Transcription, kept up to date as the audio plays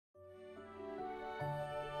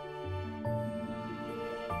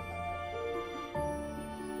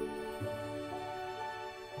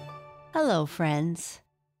Hello, friends,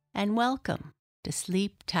 and welcome to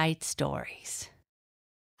Sleep Tight Stories.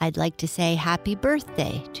 I'd like to say happy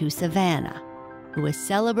birthday to Savannah, who is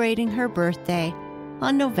celebrating her birthday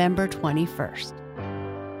on November 21st.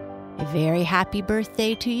 A very happy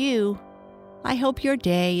birthday to you. I hope your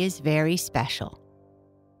day is very special.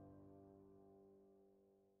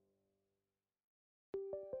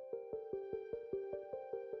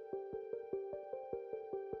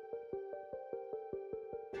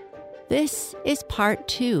 This is part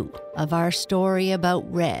 2 of our story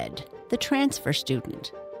about Red, the transfer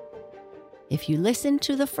student. If you listened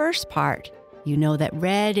to the first part, you know that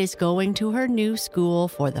Red is going to her new school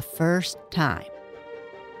for the first time.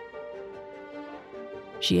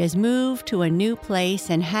 She has moved to a new place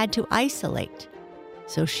and had to isolate,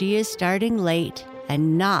 so she is starting late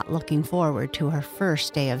and not looking forward to her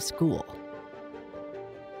first day of school.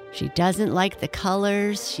 She doesn't like the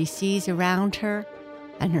colors she sees around her,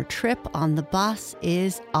 and her trip on the bus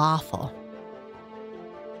is awful.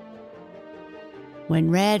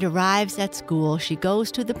 When Red arrives at school, she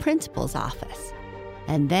goes to the principal's office,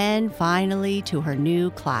 and then finally to her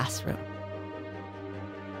new classroom.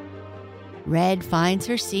 Red finds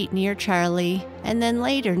her seat near Charlie, and then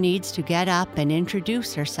later needs to get up and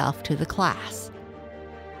introduce herself to the class.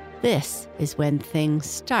 This is when things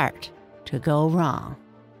start to go wrong.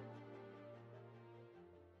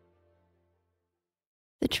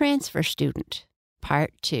 The Transfer Student,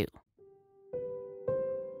 Part 2.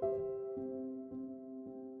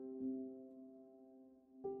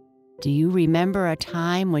 Do you remember a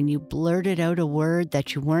time when you blurted out a word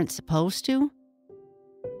that you weren't supposed to?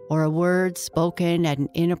 Or a word spoken at an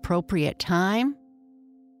inappropriate time?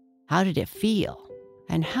 How did it feel?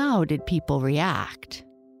 And how did people react?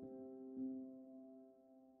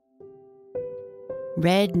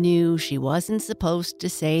 Red knew she wasn't supposed to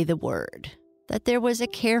say the word, that there was a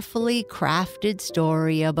carefully crafted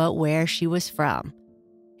story about where she was from.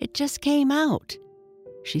 It just came out.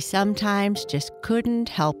 She sometimes just couldn't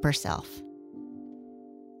help herself.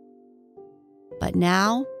 But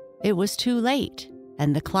now it was too late,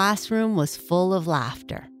 and the classroom was full of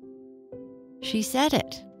laughter. She said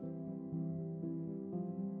it.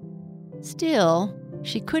 Still,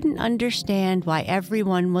 she couldn't understand why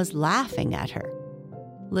everyone was laughing at her.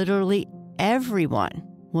 Literally everyone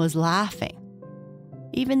was laughing.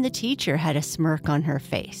 Even the teacher had a smirk on her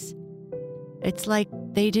face. It's like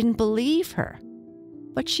they didn't believe her.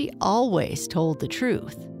 But she always told the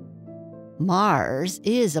truth. Mars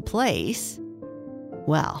is a place.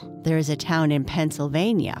 Well, there is a town in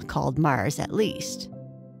Pennsylvania called Mars, at least.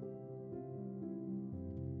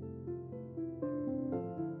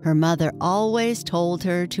 Her mother always told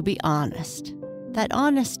her to be honest, that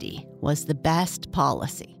honesty was the best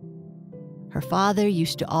policy. Her father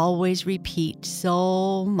used to always repeat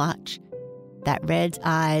so much that Red's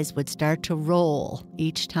eyes would start to roll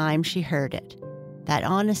each time she heard it. That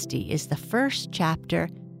honesty is the first chapter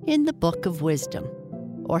in the Book of Wisdom,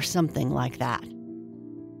 or something like that.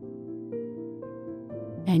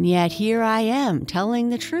 And yet here I am telling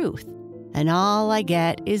the truth, and all I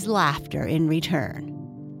get is laughter in return.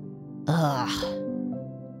 Ugh.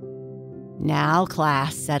 Now,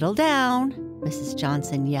 class, settle down, Mrs.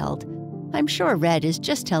 Johnson yelled. I'm sure Red is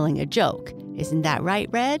just telling a joke. Isn't that right,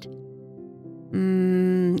 Red?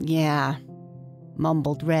 Yeah,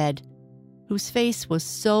 mumbled Red, whose face was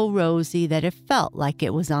so rosy that it felt like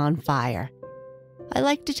it was on fire. I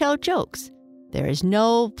like to tell jokes. There is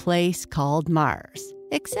no place called Mars,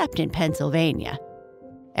 except in Pennsylvania.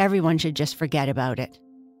 Everyone should just forget about it,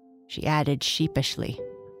 she added sheepishly.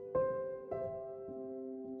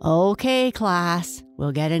 Okay, class,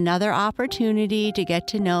 we'll get another opportunity to get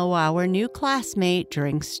to know our new classmate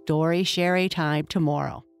during story sharing time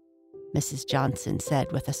tomorrow, Mrs. Johnson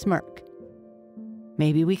said with a smirk.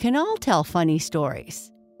 Maybe we can all tell funny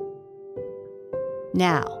stories.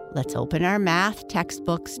 Now, let's open our math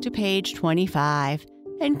textbooks to page 25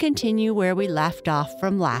 and continue where we left off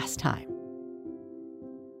from last time.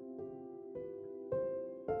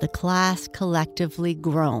 The class collectively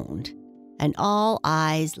groaned, and all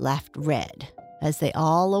eyes left Red as they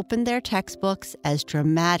all opened their textbooks as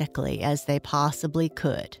dramatically as they possibly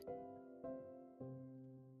could.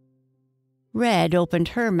 Red opened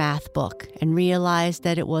her math book and realized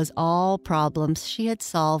that it was all problems she had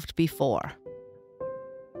solved before.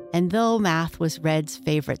 And though math was Red's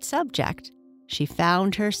favorite subject, she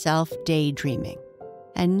found herself daydreaming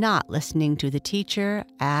and not listening to the teacher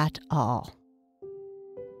at all.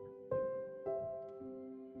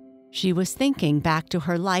 She was thinking back to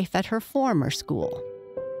her life at her former school.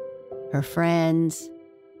 Her friends,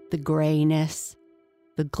 the grayness,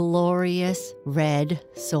 the glorious red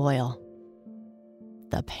soil.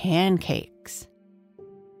 the pancakes.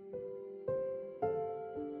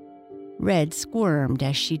 Red squirmed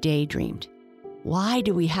as she daydreamed. Why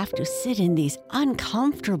do we have to sit in these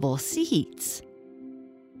uncomfortable seats?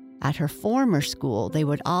 At her former school, they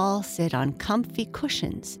would all sit on comfy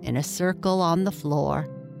cushions in a circle on the floor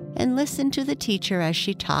and listen to the teacher as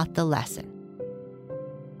she taught the lesson.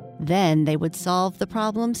 Then they would solve the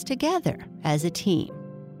problems together as a team.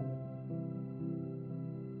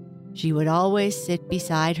 She would always sit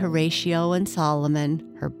beside Horatio and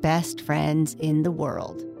Solomon, her best friends in the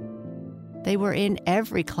world. They were in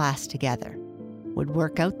every class together, would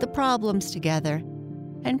work out the problems together,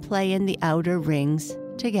 and play in the outer rings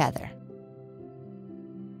together.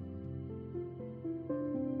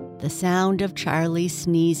 The sound of Charlie's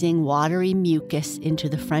sneezing watery mucus into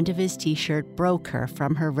the front of his t-shirt broke her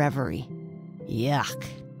from her reverie. Yuck.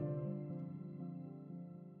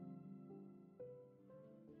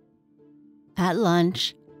 At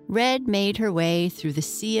lunch, Red made her way through the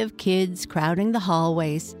sea of kids crowding the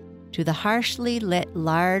hallways to the harshly lit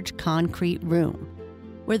large concrete room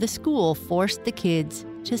where the school forced the kids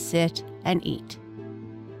to sit and eat.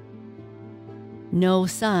 No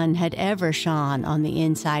sun had ever shone on the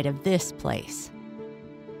inside of this place.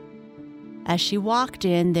 As she walked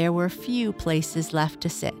in, there were few places left to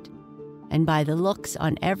sit, and by the looks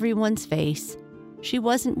on everyone's face, she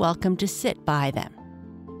wasn't welcome to sit by them.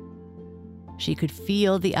 She could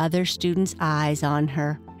feel the other students' eyes on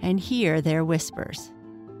her and hear their whispers.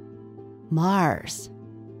 Mars.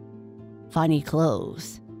 Funny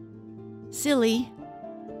clothes. Silly.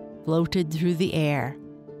 Floated through the air,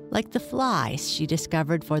 like the flies she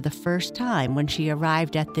discovered for the first time when she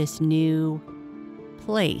arrived at this new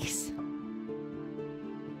place.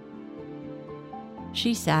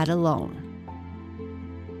 She sat alone.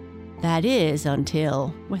 That is,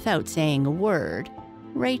 until, without saying a word,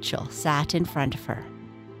 Rachel sat in front of her.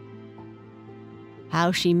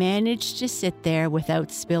 How she managed to sit there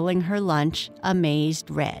without spilling her lunch amazed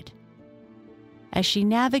Red. As she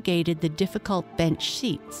navigated the difficult bench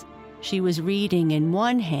seats, she was reading in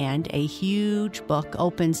one hand a huge book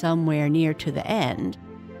open somewhere near to the end,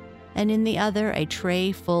 and in the other a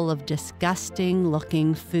tray full of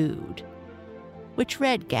disgusting-looking food, which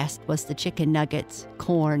Red guessed was the chicken nuggets,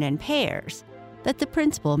 corn, and pears that the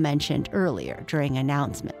principal mentioned earlier during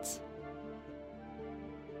announcements.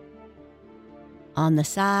 On the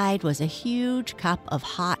side was a huge cup of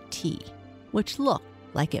hot tea, which looked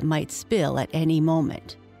like it might spill at any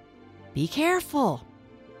moment. "Be careful,"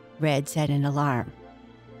 Red said in alarm.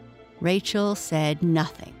 Rachel said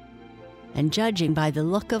nothing, and judging by the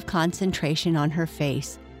look of concentration on her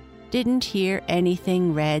face, didn't hear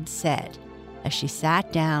anything Red said as she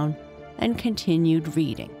sat down and continued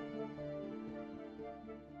reading.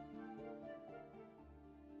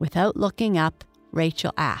 Without looking up,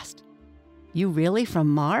 Rachel asked, "You really from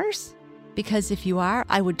Mars? Because if you are,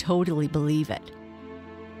 I would totally believe it."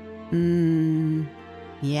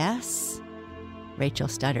 Yes, Rachel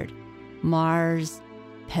stuttered. "Mars,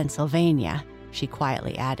 Pennsylvania," she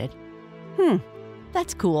quietly added.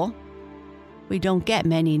 That's cool. We don't get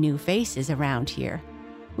many new faces around here.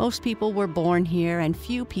 Most people were born here and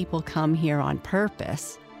few people come here on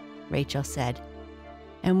purpose," Rachel said.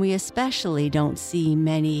 "And we especially don't see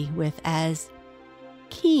many with as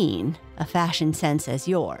keen a fashion sense as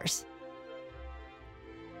yours."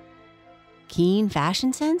 Keen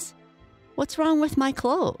fashion sense? What's wrong with my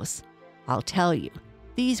clothes? I'll tell you.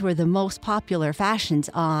 These were the most popular fashions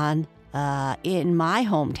in my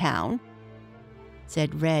hometown,"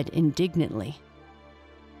 said Red indignantly.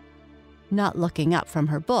 Not looking up from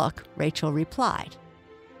her book, Rachel replied,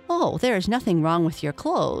 "Oh, there is nothing wrong with your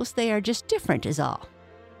clothes. They are just different is all."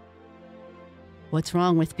 "What's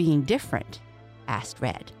wrong with being different?" asked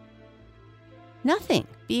Red. "Nothing.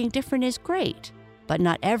 Being different is great, but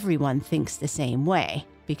not everyone thinks the same way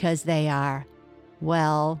because they are,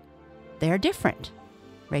 well, they're different,"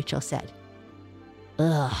 Rachel said.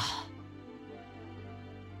 Ugh.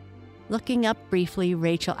 Looking up briefly,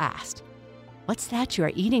 Rachel asked, "What's that you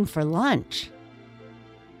are eating for lunch?"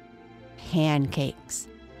 "Pancakes.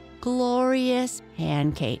 Glorious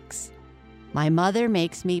pancakes. My mother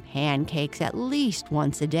makes me pancakes at least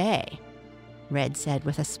once a day," Red said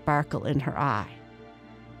with a sparkle in her eye.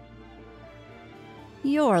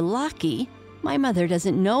 "You're lucky. My mother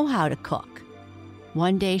doesn't know how to cook.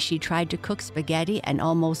 One day she tried to cook spaghetti and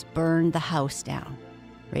almost burned the house down,"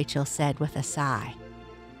 Rachel said with a sigh.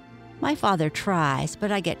 "My father tries,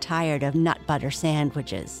 but I get tired of nut butter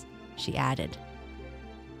sandwiches," she added.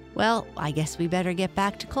 "Well, I guess we better get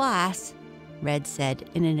back to class," Red said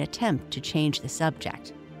in an attempt to change the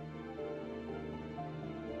subject.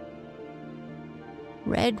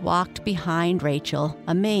 Red walked behind Rachel,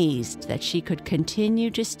 amazed that she could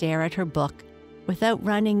continue to stare at her book without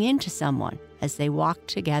running into someone as they walked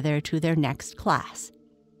together to their next class.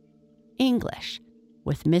 English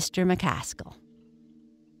with Mr. McCaskill.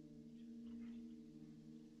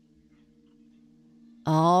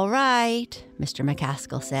 "All right," Mr.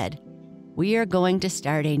 McCaskill said. "We are going to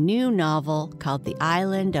start a new novel called The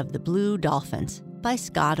Island of the Blue Dolphins by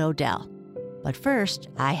Scott Odell. But first,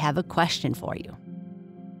 I have a question for you."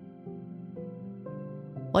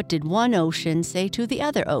 "What did one ocean say to the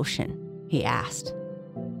other ocean?" he asked.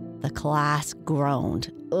 The class groaned.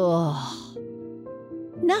 "Ugh."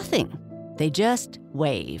 "Nothing. They just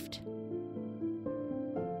waved."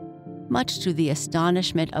 Much to the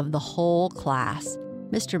astonishment of the whole class,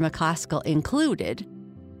 Mr. McCaskill included,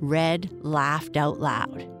 Red laughed out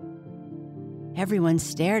loud. Everyone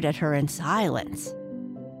stared at her in silence.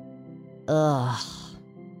 Ugh.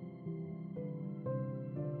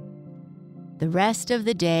 The rest of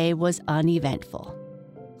the day was uneventful.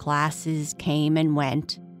 Classes came and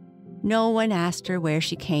went. No one asked her where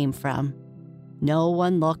she came from. No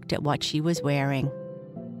one looked at what she was wearing.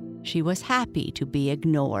 She was happy to be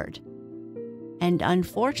ignored. And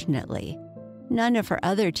unfortunately, none of her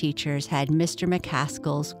other teachers had Mr.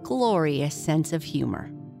 McCaskill's glorious sense of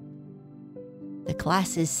humor. The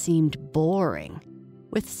classes seemed boring,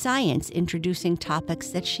 with science introducing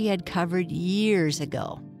topics that she had covered years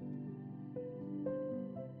ago.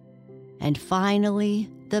 And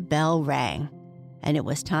finally, the bell rang, and it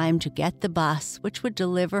was time to get the bus which would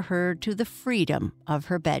deliver her to the freedom of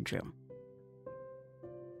her bedroom.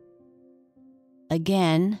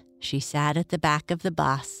 Again, she sat at the back of the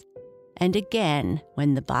bus, and again,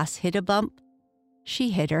 when the bus hit a bump,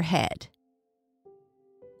 she hit her head.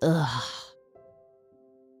 Ugh.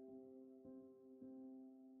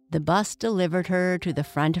 The bus delivered her to the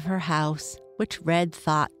front of her house, which Red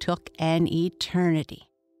thought took an eternity.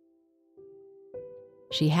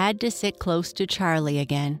 She had to sit close to Charlie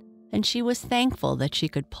again, and she was thankful that she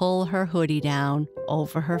could pull her hoodie down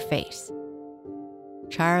over her face.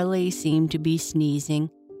 Charlie seemed to be sneezing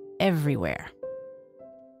everywhere.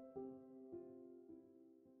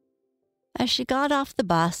 As she got off the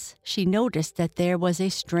bus, she noticed that there was a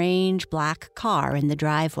strange black car in the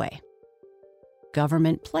driveway.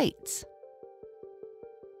 Government plates.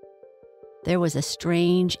 There was a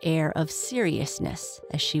strange air of seriousness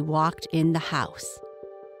as she walked in the house.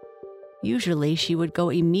 Usually she would go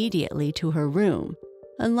immediately to her room,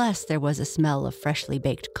 unless there was a smell of freshly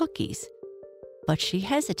baked cookies. But she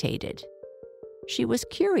hesitated. She was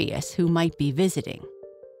curious who might be visiting.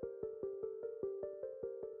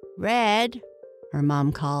 "Red," her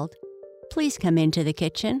mom called, "please come into the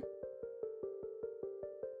kitchen."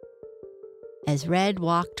 As Red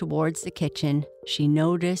walked towards the kitchen, she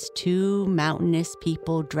noticed two mountainous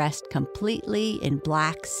people dressed completely in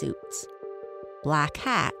black suits, black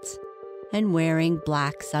hats, and wearing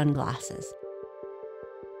black sunglasses.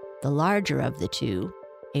 The larger of the two,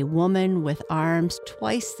 a woman with arms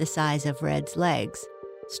twice the size of Red's legs,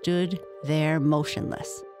 stood there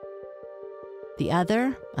motionless. The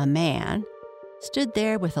other, a man, stood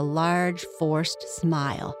there with a large, forced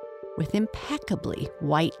smile, with impeccably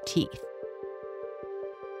white teeth.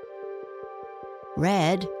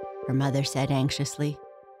 "Red," her mother said anxiously,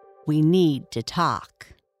 "we need to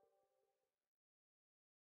talk."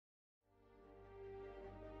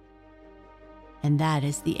 And that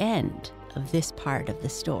is the end of this part of the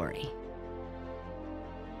story.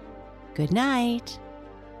 Good night.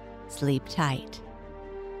 Sleep tight.